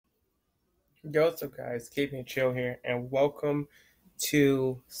Yo, what's up, guys? Keeping it chill here, and welcome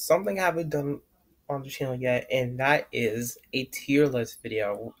to something I haven't done on the channel yet, and that is a tier list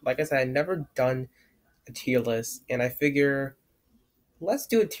video. Like I said, I've never done a tier list, and I figure let's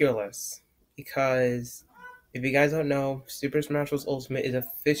do a tier list because if you guys don't know, Super Smash Bros. Ultimate is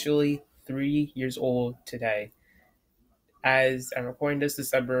officially 3 years old today. As I'm recording this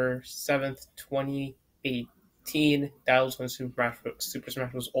December 7th, 2018, that was when Super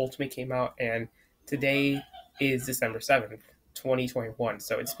Smash Bros. Ultimate came out, and today is December 7th, 2021.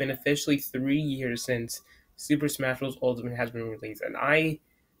 So it's been officially 3 years since Super Smash Bros. Ultimate has been released, and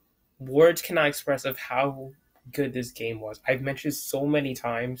words cannot express of how good this game was. I've mentioned so many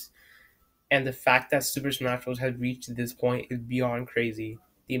times, and the fact that Super Smash Bros. Has reached this point is beyond crazy.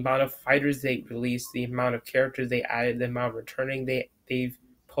 The amount of fighters they released, the amount of characters they added, the amount of returning they've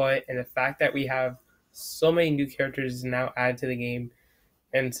put, and the fact that we have so many new characters now added to the game,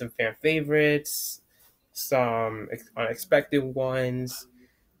 and some fan favorites, some unexpected ones,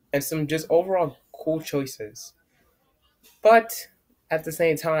 and some just overall cool choices. But at the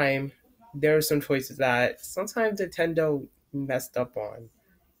same time, there are some choices that sometimes Nintendo messed up on,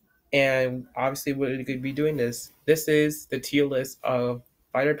 and obviously, we're going to be doing this. This is the tier list of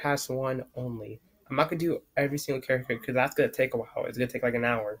Fighter Pass 1 only. I'm not going to do every single character because that's going to take a while. It's going to take like an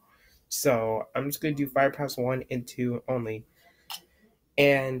hour. So I'm just going to do Fighter Pass 1 and 2 only.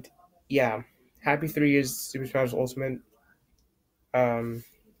 And yeah, happy 3 years, Super Smash Ultimate.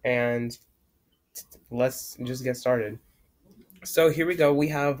 And let's just get started. So here we go. We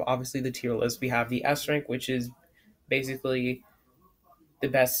have obviously the tier list. We have the S rank, which is basically the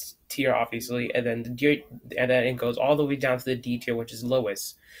best tier, obviously, and then and then it goes all the way down to the D tier, which is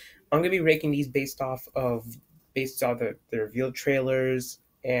lowest. I'm gonna be ranking these based off the reveal trailers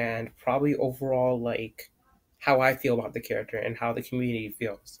and probably overall like how I feel about the character and how the community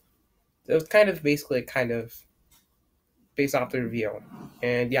feels. So it's kind of basically kind of based off the reveal.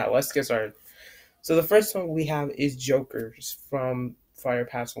 And yeah, let's get started. So the first one we have is Joker's from Fire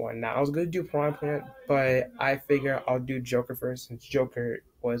Pass 1. Now, I was going to do Piranha Plant, but I figure I'll do Joker first since Joker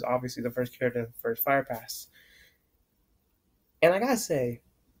was obviously the first character in the first Fire Pass. And I gotta say,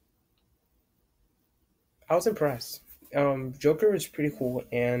 I was impressed. Joker is pretty cool,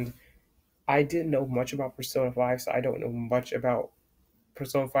 and I didn't know much about Persona 5, so I don't know much about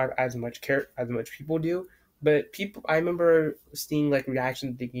Persona 5 as much people do. But people, I remember seeing like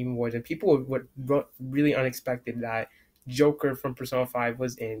reactions to the Game Awards, and people were really unexpected that Joker from Persona 5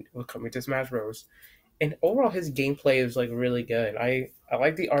 was coming to Smash Bros. And overall, his gameplay is like really good. I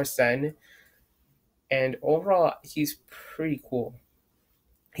like the Arsene, and overall, he's pretty cool.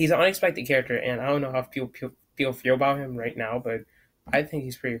 He's an unexpected character, and I don't know how people feel about him right now, but I think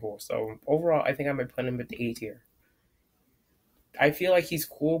he's pretty cool. So overall, I think I might put him at the A tier. I feel like he's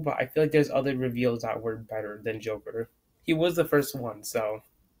cool, but I feel like there's other reveals that were better than Joker. He was the first one, so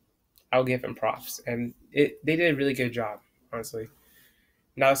I'll give him props, and they did a really good job, honestly.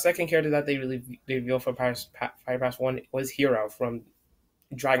 Now, the second character that they revealed for Fire Pass 1 was Hero from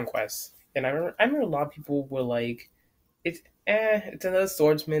Dragon Quest, and I remember a lot of people were like, it's another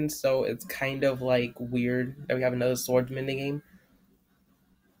swordsman, so it's kind of like weird that we have another swordsman in the game.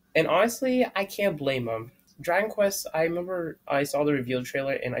 And honestly, I can't blame him. Dragon Quest, I remember I saw the reveal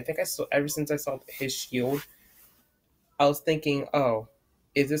trailer, and I think I saw ever since I saw his shield, I was thinking, oh,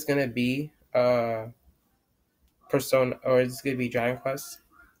 is this gonna be Persona or is this gonna be Dragon Quest?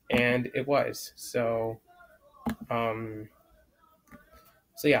 And it was. Um,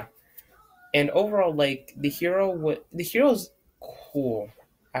 so yeah. And overall, like the hero's cool,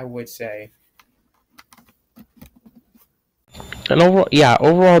 I would say. And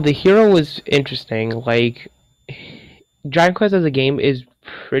overall, the hero was interesting. Like, Dragon Quest as a game is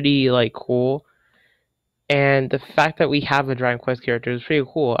pretty like cool, and the fact that we have a Dragon Quest character is pretty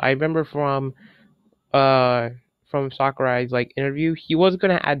cool. I remember uh from Sakurai's like interview, he was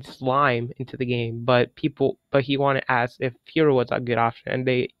gonna add slime into the game, but he wanted to ask if Hero was a good option, and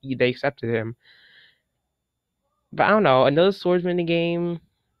they accepted him. But I don't know, another swordsman in the game.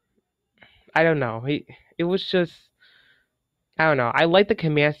 I don't know. It was just I don't know. I like the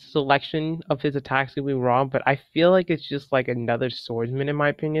command selection of his attacks. Could be wrong, but I feel like it's just like another swordsman in my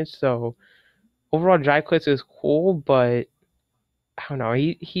opinion. So overall, Dryquist is cool, but I don't know.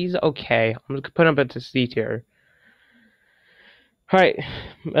 He's okay. I'm gonna put him at the C tier. All right,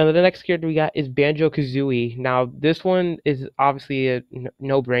 the next character we got is Banjo Kazooie. Now, this one is obviously a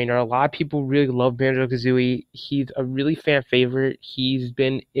no-brainer. A lot of people really love Banjo Kazooie. He's a really fan favorite. He's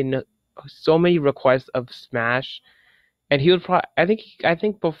been in so many requests of Smash, and he was probably. I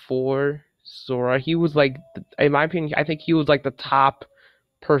think before Sora, he was like, in my opinion, I think he was like the top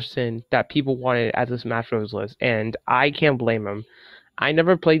person that people wanted as a Smash Bros. List, and I can't blame him. I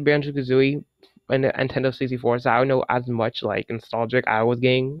never played Banjo-Kazooie in the Nintendo 64, so I don't know as much like nostalgic I was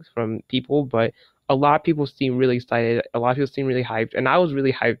getting from people, but a lot of people seem really excited. A lot of people seem really hyped, and I was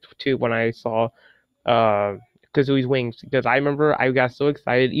really hyped too when I saw uh, Kazooie's Wings, because I remember I got so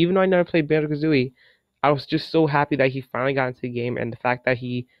excited. Even though I never played Banjo-Kazooie, I was just so happy that he finally got into the game, and the fact that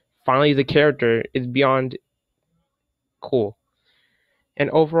he finally is a character is beyond cool. And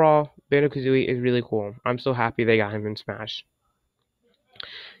overall, Banjo-Kazooie is really cool. I'm so happy they got him in Smash.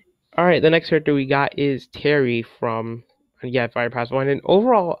 All right, the next character we got is Terry from Fire Pass 1. And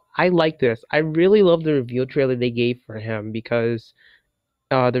overall, I like this. I really love the reveal trailer they gave for him because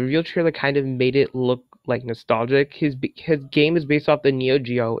the reveal trailer kind of made it look like nostalgic. His game is based off the Neo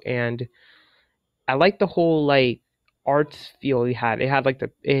Geo, and I like the whole like arts feel he had. It had like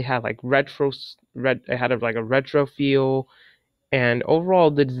it had like a retro feel, and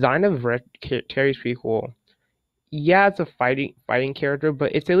overall the design of Terry's pretty cool. Yeah, it's a fighting character,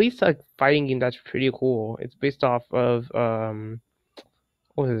 but it's at least a fighting game that's pretty cool. It's based off of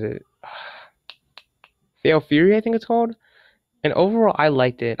what is it? Fatal Fury, I think it's called. And overall, I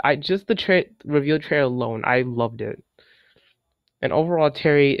liked it. I just the reveal trailer alone, I loved it. And overall,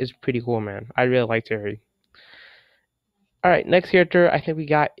 Terry is pretty cool, man. I really like Terry. All right, next character I think we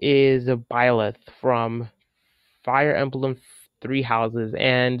got is Byleth from Fire Emblem Three Houses,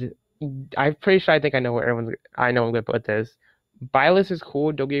 and I'm pretty sure I think I know I'm gonna put this. Byleth is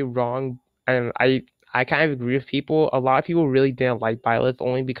cool, don't get me wrong, and I kind of agree with people. A lot of people really didn't like Byleth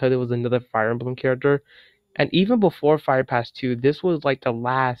only because it was another Fire Emblem character. And even before Fire Pass 2, this was like the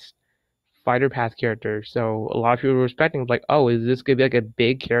last Fighter Pass character. So a lot of people were expecting like, oh, is this gonna be like a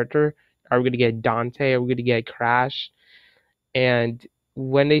big character? Are we gonna get Dante? Are we gonna get Crash? And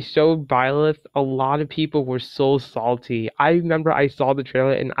when they showed Byleth, a lot of people were so salty. I remember I saw the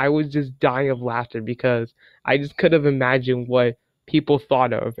trailer and I was just dying of laughter because I just could have imagined what people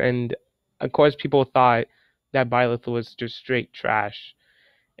thought of. And of course, people thought that Byleth was just straight trash.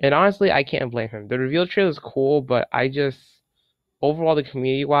 And honestly, I can't blame him. The reveal trailer is cool, but I just overall the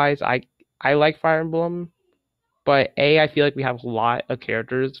community wise, I like Fire Emblem, but I feel like we have a lot of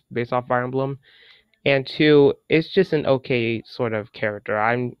characters based off Fire Emblem, and two, it's just an okay sort of character.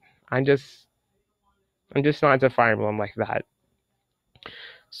 I'm just I'm just not into Fire Emblem like that.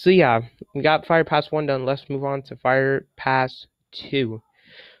 So yeah, we got Fire Pass 1 done. Let's move on to Fire Pass 2.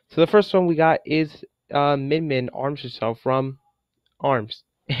 So the first one we got is Min Min arms herself from Arms.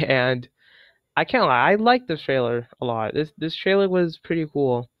 And I can't lie, I like this trailer a lot. This trailer was pretty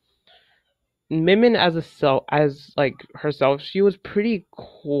cool. Min Min as like herself, she was pretty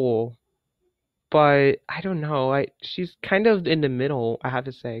cool. But I don't know, she's kind of in the middle, I have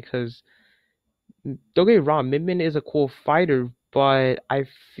to say, because don't get me wrong, Min Min is a cool fighter, but I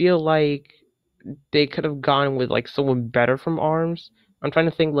feel like they could have gone with like someone better from Arms. I'm trying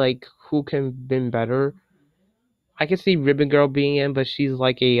to think like who can been better. I can see Ribbon Girl being in, but she's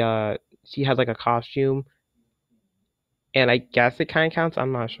like she has like a costume, and I guess it kind of counts.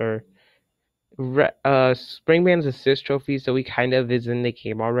 I'm not sure. Springman's assist trophy, so he kind of is in the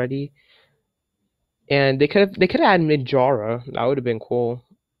game already. And they could have had Midjara. That would have been cool.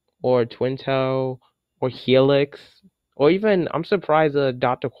 Or Twinto, or Helix, or even I'm surprised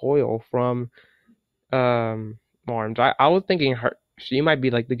Dr. Coil from Arms. I was thinking she might be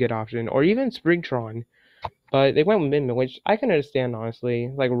like the good option, or even Springtron. But they went with Min Min, which I can understand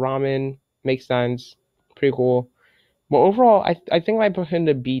honestly. Like Ramen makes sense, pretty cool. But overall, I think I put him in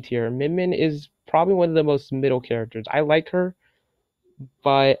the B tier. Min Min is probably one of the most middle characters. I like her,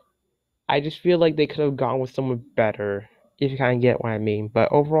 but I just feel like they could have gone with someone better, if you kind of get what I mean.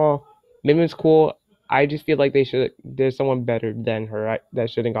 But overall, Min Min's cool. I just feel like there's someone better than her that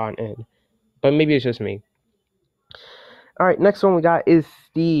should have gone in. But maybe it's just me. All right, next one we got is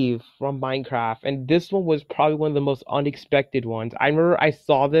Steve from Minecraft, and this one was probably one of the most unexpected ones. I remember I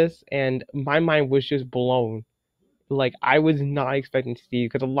saw this and my mind was just blown. Like I was not expecting Steve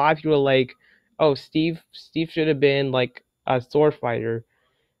because a lot of people were like, "Oh, Steve should have been like a sword fighter,"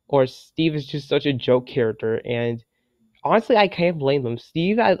 or Steve is just such a joke character. And honestly, I can't blame them.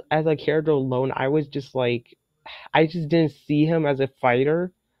 Steve as a character alone, I was just like, I just didn't see him as a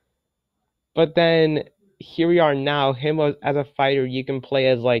fighter. But then here we are now, him as a fighter, you can play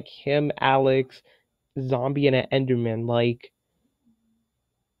as like him, Alex, Zombie, and an Enderman. Like,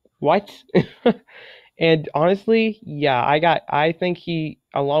 what? And honestly, yeah, I think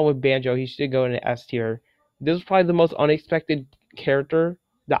along with Banjo, he should go in the S tier. This is probably the most unexpected character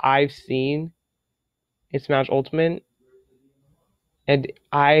that I've seen in Smash Ultimate. and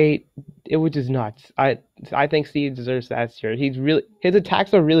it was just nuts. I think Steve deserves the S tier. His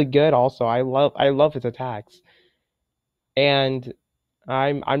attacks are really good. Also, I love his attacks, and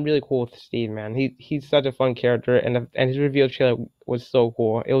I'm really cool with Steve, man. He's such a fun character, and his reveal trailer was so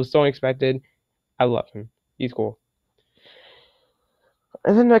cool. It was so unexpected. I love him. He's cool.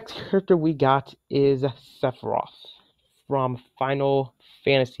 And the next character we got is Sephiroth from Final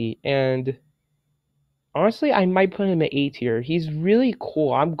Fantasy, and honestly, I might put him at A tier. He's really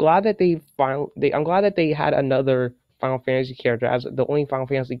cool. I'm glad that they had another Final Fantasy character, as the only Final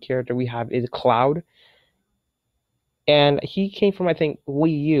Fantasy character we have is Cloud, and he came from, I think,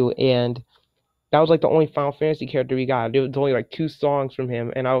 Wii U, and that was like the only Final Fantasy character we got. There was only like two songs from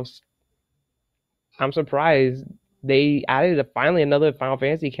him, and I'm surprised they added finally another Final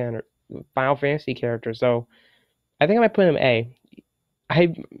Fantasy character. So I think I might put him A.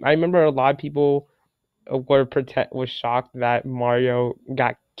 I remember a lot of people was shocked that Mario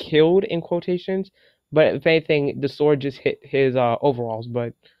got killed in quotations, but if anything, the sword just hit his overalls.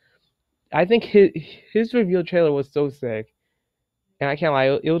 But I think his reveal trailer was so sick, and I can't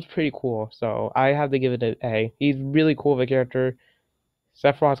lie, it was pretty cool. So I have to give it an A. He's really cool of a character.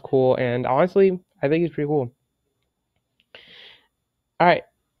 Sephiroth's cool, and honestly, I think he's pretty cool. All right.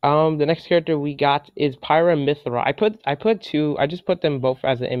 The next character we got is Pyra Mythra. I put two. I just put them both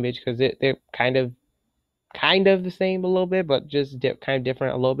as an image because they're kind of the same a little bit, but just kind of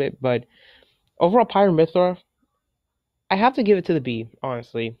different a little bit. But overall, Pyra Mythra, I have to give it to the B.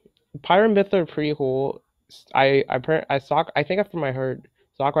 Honestly, Pyra Mythra are pretty cool. I think after I heard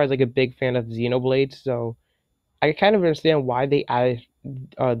Sakurai is like a big fan of Xenoblade, so I kind of understand why they added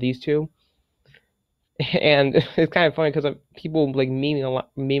these two. And it's kind of funny because people like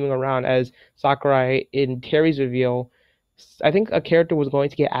memeing around as Sakurai in Terry's reveal. I think a character was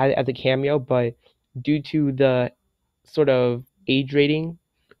going to get added as a cameo, but due to the sort of age rating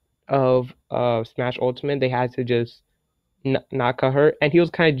of Smash Ultimate, they had to just not cut her. And he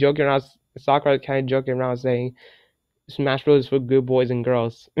was kind of joking around. Sakurai was kind of joking around saying Smash Bros is for good boys and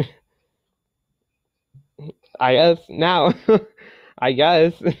girls. I guess now, I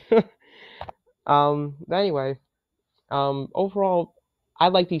guess. Anyway, overall, I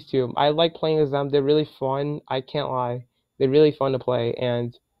like these two. I like playing as them. They're really fun. I can't lie. They're really fun to play,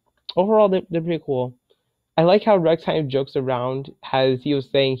 and overall, they're pretty cool. I like how Rex kind of jokes around as he was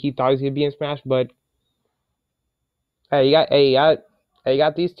saying he thought he was gonna be in Smash, but hey, you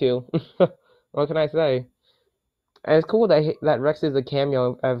got these two. What can I say? And it's cool that Rex is a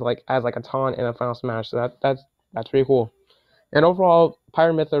cameo as like a taunt in a Final Smash. So that's pretty cool. And overall,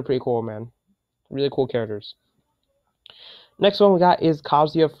 Pyramyth are pretty cool, man. Really cool characters. Next one we got is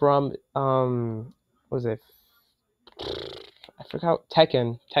Kazuya from what was it? I forgot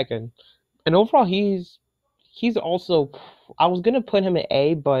Tekken. And overall, he's also. I was gonna put him at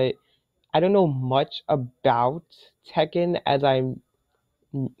A, but I don't know much about Tekken as I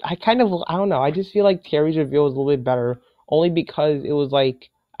kind of I don't know. I just feel like Terry's reveal was a little bit better, only because it was like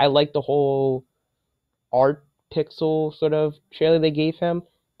I like the whole art pixel sort of trailer they gave him,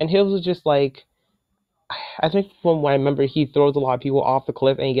 and his was just like I think from what I remember, he throws a lot of people off the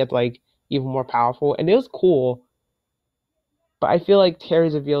cliff and he gets like even more powerful, and it was cool. But I feel like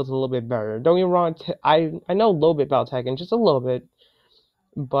Terry's reveal is a little bit better. Don't get me wrong, I know a little bit about Tekken, just a little bit,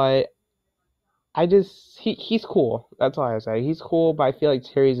 but he's cool. That's all I say. He's cool, but I feel like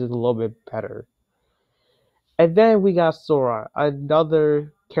Terry's is a little bit better. And then we got Sora,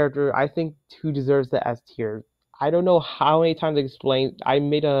 another character I think who deserves the S tier. I don't know how many times I explained. I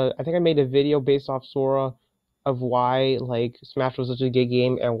think I made a video based off Sora of why like Smash was such a good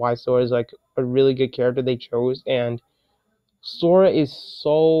game and why Sora is like a really good character they chose. And Sora is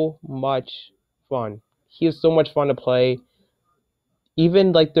so much fun. He is so much fun to play.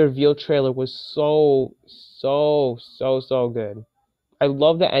 Even like the reveal trailer was so good. I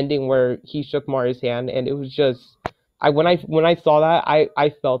love the ending where he shook Mario's hand, and it was just when I saw that,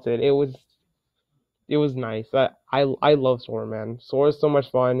 I felt it. It was nice. I love Sora, man. Sora is so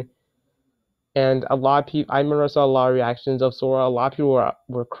much fun, and a lot of people. I remember I saw a lot of reactions of Sora. A lot of people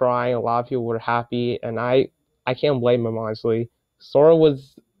were crying. A lot of people were happy, and I can't blame them honestly. Sora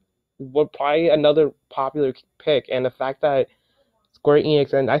was probably another popular pick, and the fact that Square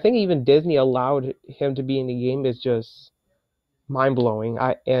Enix and I think even Disney allowed him to be in the game is just mind blowing.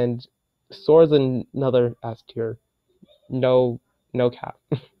 And Sora's another S tier. No, no cap.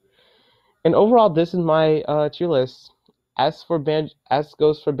 And overall, this is my tier list. S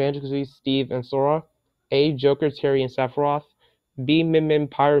goes for Banjo-Kazooie, Steve, and Sora. A, Joker, Terry, and Sephiroth. B, Min Min,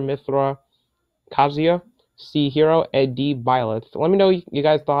 Pyra, Mythra, Kazuya. C Hero, and D Violet. Let me know you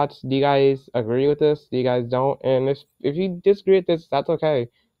guys' thoughts. Do you guys agree with this? Do you guys don't? And if you disagree with this, that's okay.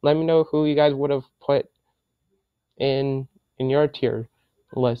 Let me know who you guys would have put in your tier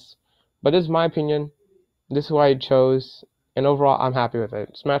list. But this is my opinion. This is who I chose, and overall, I'm happy with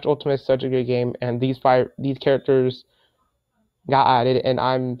it. Smash Ultimate is such a good game, and these characters got added, and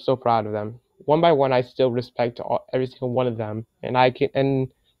I'm so proud of them. One by one, I still respect every single one of them, and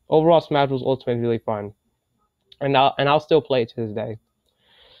overall, Smash Bros. Ultimate is really fun, and I'll still play it to this day.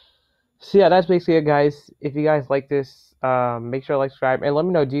 So yeah, that's basically it, guys. If you guys like this, make sure to like, subscribe, and let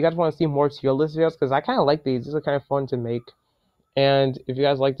me know. Do you guys want to see more tier list videos? Because I kind of like these. These are kind of fun to make. And if you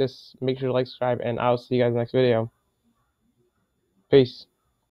guys like this, make sure to like, subscribe, and I'll see you guys in the next video. Peace.